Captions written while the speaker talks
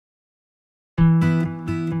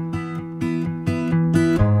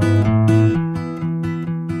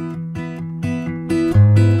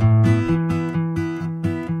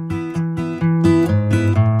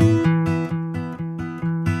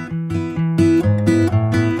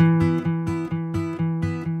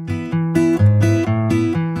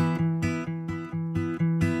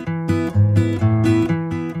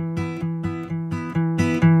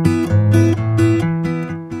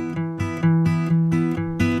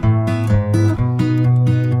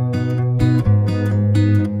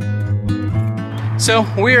So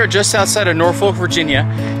we are just outside of Norfolk, Virginia,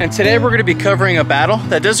 and today we're going to be covering a battle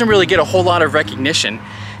that doesn't really get a whole lot of recognition.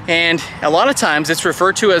 And a lot of times it's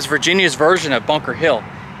referred to as Virginia's version of Bunker Hill.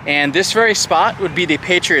 And this very spot would be the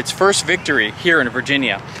Patriots' first victory here in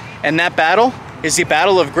Virginia. And that battle is the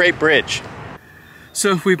Battle of Great Bridge.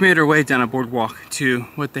 So we've made our way down a boardwalk to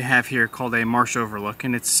what they have here called a marsh overlook,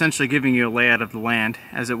 and it's essentially giving you a layout of the land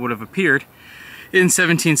as it would have appeared in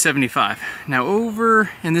 1775. Now over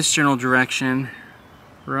in this general direction,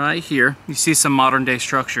 right here, you see some modern day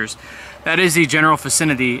structures. That is the general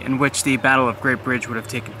vicinity in which the Battle of Great Bridge would have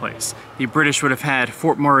taken place. The British would have had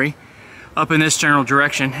Fort Murray up in this general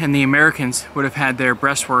direction, and the Americans would have had their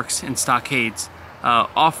breastworks and stockades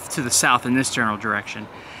off to the south in this general direction.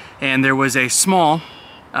 And there was a small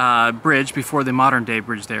bridge before the modern day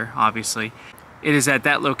bridge there, obviously. It is at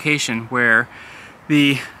that location where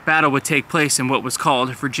the battle would take place in what was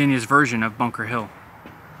called Virginia's version of Bunker Hill.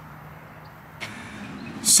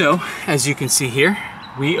 So, as you can see here,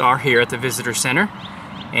 we are here at the Visitor Center,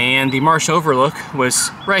 and the marsh overlook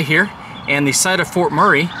was right here, and the site of Fort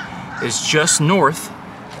Murray is just north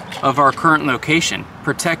of our current location,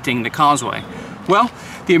 protecting the causeway. Well,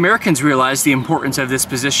 the Americans realized the importance of this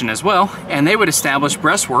position as well, and they would establish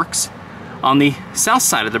breastworks on the south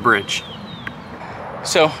side of the bridge.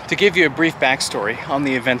 So, to give you a brief backstory on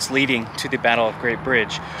the events leading to the Battle of Great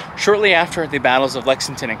Bridge, shortly after the battles of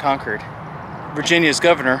Lexington and Concord, Virginia's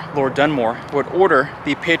governor, Lord Dunmore, would order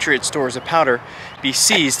the Patriot stores of powder be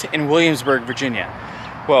seized in Williamsburg, Virginia.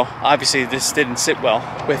 Well, obviously this didn't sit well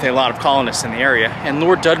with a lot of colonists in the area, and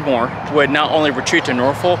Lord Dunmore would not only retreat to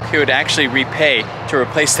Norfolk, he would actually repay to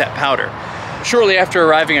replace that powder. Shortly after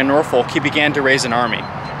arriving in Norfolk, he began to raise an army,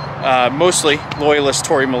 mostly loyalist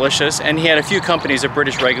Tory militias, and he had a few companies of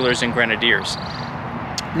British regulars and grenadiers.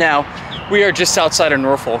 Now, we are just outside of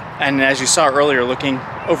Norfolk, and as you saw earlier looking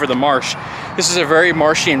over the marsh, this is a very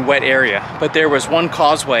marshy and wet area, but there was one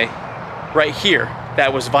causeway right here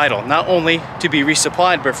that was vital, not only to be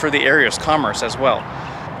resupplied, but for the area's commerce as well.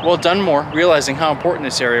 Well, Dunmore, realizing how important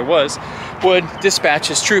this area was, would dispatch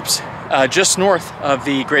his troops just north of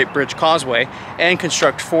the Great Bridge Causeway and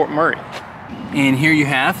construct Fort Murray. And here you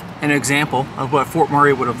have an example of what Fort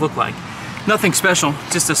Murray would have looked like. Nothing special,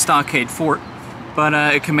 just a stockade fort, but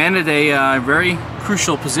it commanded a very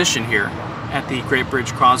crucial position here at the Great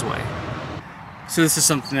Bridge Causeway. So this is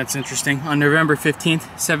something that's interesting. On November 15th,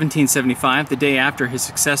 1775, the day after his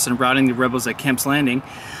success in routing the rebels at Kemp's Landing,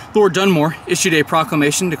 Lord Dunmore issued a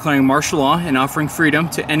proclamation declaring martial law and offering freedom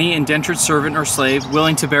to any indentured servant or slave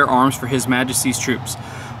willing to bear arms for His Majesty's troops.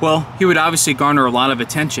 Well, he would obviously garner a lot of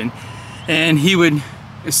attention, and he would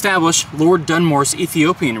establish Lord Dunmore's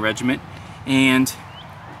Ethiopian Regiment, and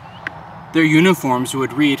their uniforms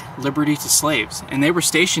would read "Liberty to Slaves," and they were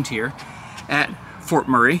stationed here at Fort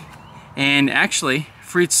Murray, and actually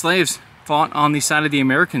freed slaves fought on the side of the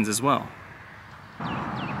Americans as well.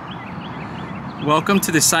 Welcome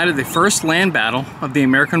to the site of the first land battle of the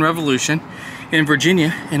American Revolution in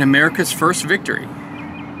Virginia, and America's first victory.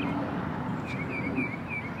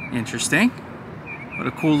 Interesting. What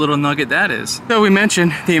a cool little nugget that is. So we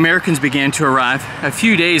mentioned the Americans began to arrive a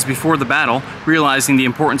few days before the battle, realizing the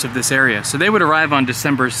importance of this area. So they would arrive on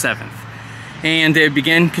December 7th. And they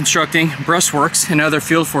began constructing breastworks and other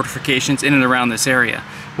field fortifications in and around this area.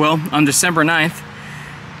 Well, on December 9th,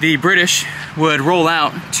 the British would roll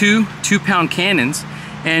out two 2-pound cannons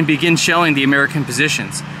and begin shelling the American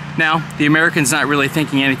positions. Now, the Americans not really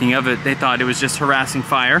thinking anything of it. They thought it was just harassing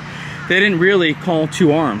fire. They didn't really call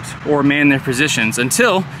to arms or man their positions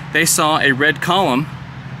until they saw a red column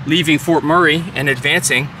leaving Fort Murray and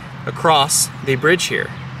advancing across the bridge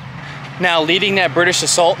here. Now, leading that British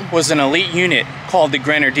assault was an elite unit called the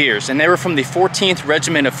Grenadiers, and they were from the 14th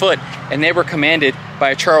Regiment of Foot, and they were commanded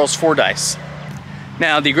by Charles Fordyce.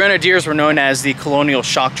 Now, the Grenadiers were known as the colonial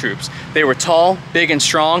shock troops. They were tall, big, and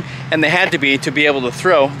strong, and they had to be able to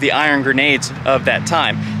throw the iron grenades of that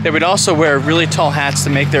time. They would also wear really tall hats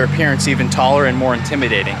to make their appearance even taller and more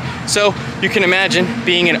intimidating. So you can imagine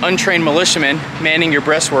being an untrained militiaman manning your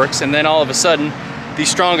breastworks, and then all of a sudden, the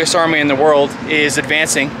strongest army in the world is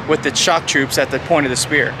advancing with the shock troops at the point of the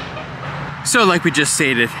spear. So like we just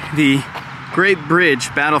stated, the Great Bridge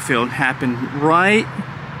battlefield happened right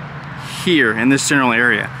here in this general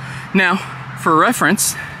area. Now, for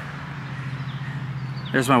reference,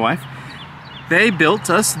 there's my wife. They built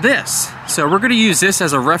us this. So we're gonna use this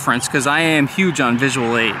as a reference because I am huge on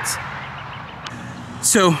visual aids.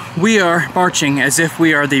 So we are marching as if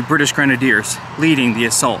we are the British Grenadiers leading the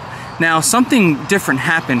assault. Now, something different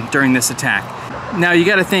happened during this attack. Now, you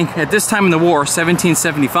got to think, at this time in the war,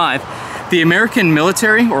 1775, The American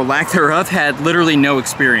military, or lack thereof, had literally no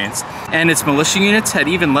experience, and its militia units had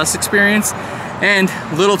even less experience and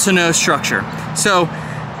little to no structure. So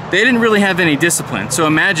they didn't really have any discipline. So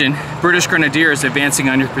imagine British grenadiers advancing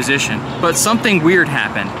on your position. But something weird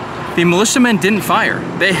happened. The militiamen didn't fire.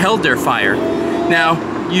 They held their fire.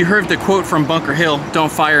 Now, you heard the quote from Bunker Hill,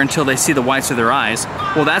 "Don't fire until they see the whites of their eyes."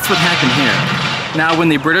 Well, that's what happened here. Now, when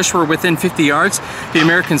the British were within 50 yards, the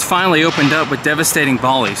Americans finally opened up with devastating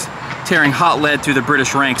volleys, tearing hot lead through the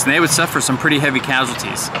British ranks, and they would suffer some pretty heavy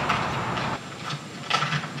casualties.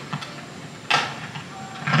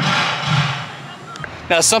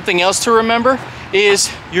 Now, something else to remember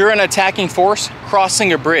is you're an attacking force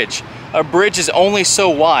crossing a bridge. A bridge is only so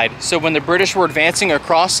wide, so when the British were advancing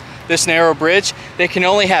across this narrow bridge, they can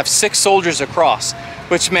only have 6 soldiers across,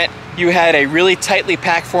 which meant you had a really tightly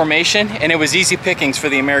packed formation, and it was easy pickings for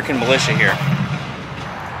the American militia here.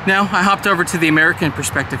 Now, I hopped over to the American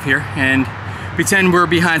perspective here, and pretend we're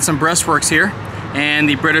behind some breastworks here, and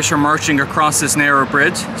the British are marching across this narrow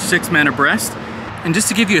bridge, 6 men abreast. And just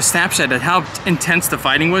to give you a snapshot at how intense the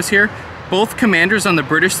fighting was here, both commanders on the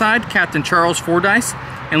British side, Captain Charles Fordyce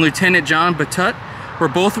and Lieutenant John Batut, were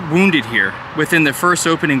both wounded here within the first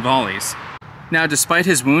opening volleys. Now, despite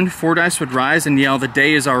his wound, Fordyce would rise and yell, "The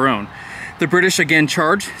day is our own." The British again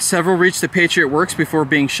charged. Several reached the Patriot works before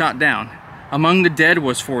being shot down. Among the dead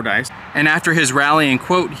was Fordyce, and after his rallying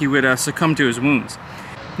quote, he would succumb to his wounds.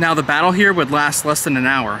 Now, the battle here would last less than an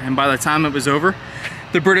hour, and by the time it was over,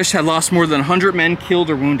 the British had lost more than 100 men killed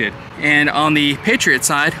or wounded. And on the Patriot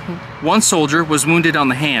side, 1 soldier was wounded on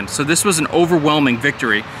the hand. So this was an overwhelming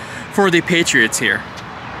victory for the Patriots here.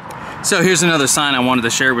 So here's another sign I wanted to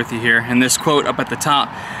share with you here, and this quote up at the top.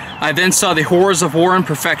 "I then saw the horrors of war in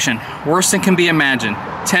perfection, worse than can be imagined.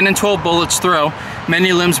 10 and 12 bullets through,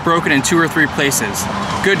 many limbs broken in 2 or 3 places.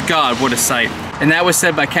 Good God, what a sight." And that was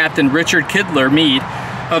said by Captain Richard Kidler Meade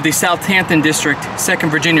of the Southampton District, 2nd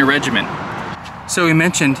Virginia Regiment. So we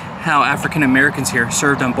mentioned how African Americans here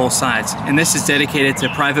served on both sides, and this is dedicated to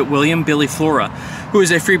Private William "Billy" Flora, who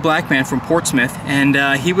is a free black man from Portsmouth, and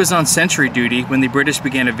he was on sentry duty when the British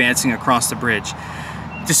began advancing across the bridge.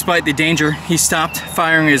 Despite the danger, he stopped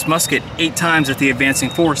firing his musket 8 times at the advancing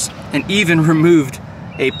force, and even removed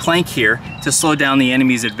a plank here to slow down the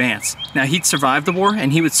enemy's advance. Now, he'd survived the war,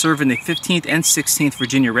 and he would serve in the 15th and 16th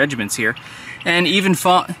Virginia regiments here, and even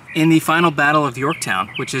fought in the final battle of Yorktown,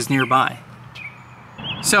 which is nearby.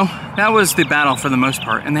 So that was the battle for the most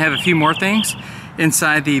part, and they have a few more things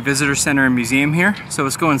inside the visitor center and museum here, so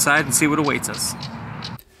let's go inside and see what awaits us.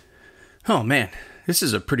 Oh man, this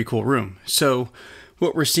is a pretty cool room. So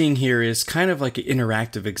what we're seeing here is kind of like an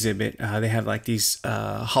interactive exhibit. They have like these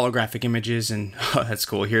holographic images, and oh, that's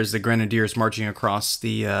cool. Here's the Grenadiers marching across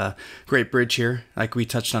the Great Bridge here. Like we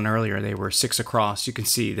touched on earlier, they were 6 across. You can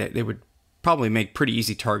see that they would probably make pretty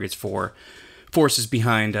easy targets for forces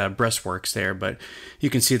behind breastworks there, but you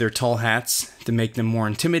can see their tall hats to make them more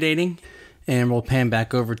intimidating. And we'll pan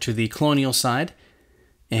back over to the colonial side,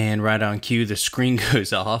 and right on cue the screen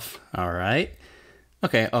goes off. All right.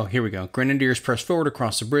 Okay, oh, here we go. Grenadiers press forward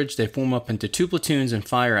across the bridge. They form up into 2 platoons and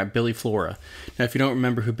fire at Billy Flora. Now, if you don't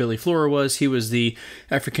remember who Billy Flora was, he was the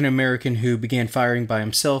African-American who began firing by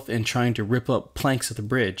himself and trying to rip up planks of the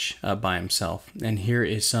bridge by himself. And here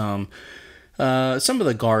is some of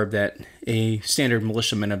the garb that a standard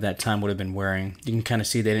militiaman of that time would have been wearing. You can kind of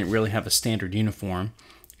see they didn't really have a standard uniform.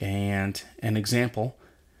 And an example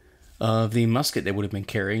of the musket they would have been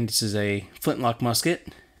carrying. This is a flintlock musket,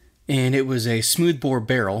 and it was a smoothbore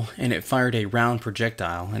barrel, and it fired a round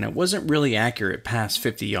projectile, and it wasn't really accurate past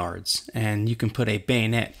 50 yards. And you can put a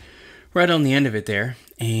bayonet right on the end of it there.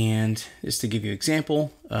 And just to give you an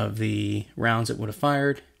example of the rounds it would have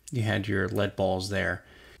fired, you had your lead balls there.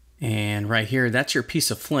 And right here, that's your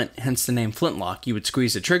piece of flint, hence the name flintlock. You would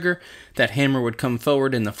squeeze the trigger, that hammer would come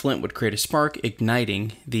forward, and the flint would create a spark,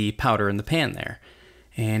 igniting the powder in the pan there.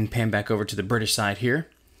 And pan back over to the British side here.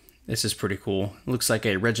 This is pretty cool. It looks like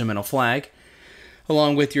a regimental flag,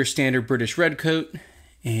 along with your standard British red coat,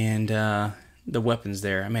 and the weapons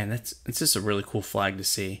there. Man, it's just a really cool flag to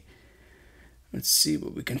see. Let's see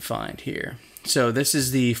what we can find here. So this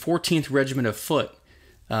is the 14th Regiment of Foot.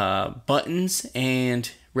 Buttons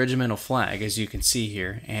and regimental flag, as you can see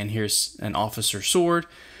here. And here's an officer's sword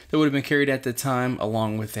that would have been carried at the time,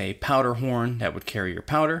 along with a powder horn that would carry your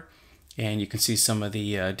powder. And you can see some of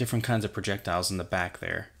the different kinds of projectiles in the back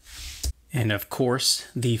there. And of course,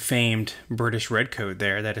 the famed British red coat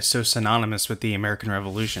there that is so synonymous with the American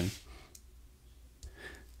Revolution.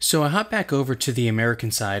 So I hop back over to the American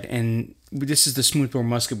side, and this is the smoothbore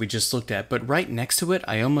musket we just looked at, but right next to it,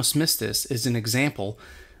 I almost missed this, is an example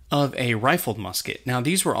of a rifled musket. Now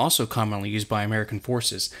these were also commonly used by American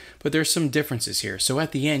forces, but there's some differences here. So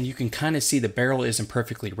at the end you can kind of see the barrel isn't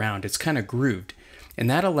perfectly round, it's kind of grooved. And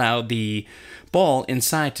that allowed the ball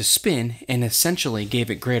inside to spin and essentially gave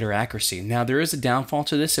it greater accuracy. Now there is a downfall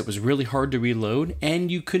to this, it was really hard to reload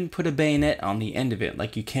and you couldn't put a bayonet on the end of it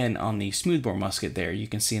like you can on the smoothbore musket there, you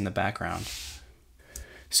can see in the background.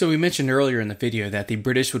 So we mentioned earlier in the video that the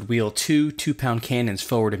British would wheel two 2-pound cannons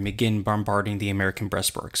forward and begin bombarding the American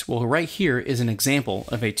breastworks. Well, right here is an example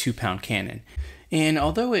of a 2-pound cannon. And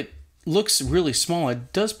although it looks really small,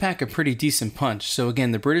 it does pack a pretty decent punch. So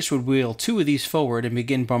again, the British would wheel 2 of these forward and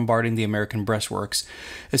begin bombarding the American breastworks,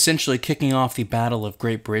 essentially kicking off the Battle of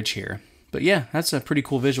Great Bridge here. But yeah, that's a pretty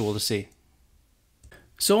cool visual to see.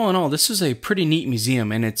 So all in all, this is a pretty neat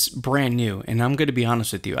museum and it's brand new. And I'm going to be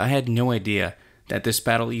honest with you, I had no idea that this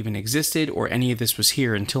battle even existed or any of this was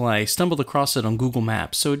here until I stumbled across it on Google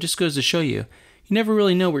Maps. So it just goes to show you, you never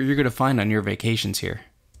really know what you're going to find on your vacations here.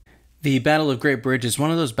 The Battle of Great Bridge is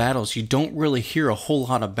one of those battles you don't really hear a whole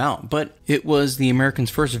lot about, but it was the Americans'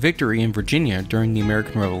 first victory in Virginia during the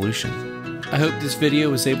American Revolution. I hope this video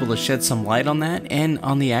was able to shed some light on that and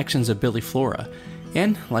on the actions of Billy Flora.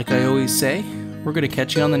 And like I always say, we're going to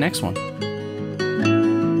catch you on the next one.